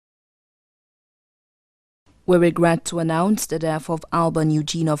We regret to announce the death of Alban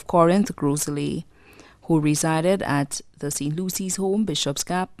Eugene of Corinth, Grosley, who resided at the St. Lucy's home, Bishop's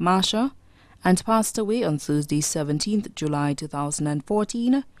Gap, Masha, and passed away on Thursday, 17th July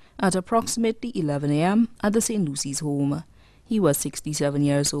 2014 at approximately 11 a.m. at the St. Lucy's home. He was 67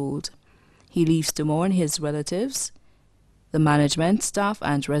 years old. He leaves to mourn his relatives, the management, staff,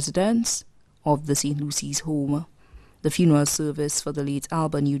 and residents of the St. Lucy's home. The funeral service for the late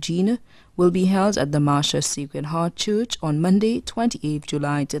Alban Eugene will be held at the Masha Sacred Heart Church on Monday, 28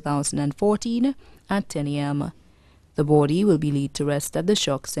 July 2014 at 10 a.m. The body will be laid to rest at the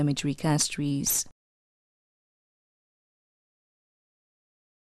Shock Cemetery, Castries.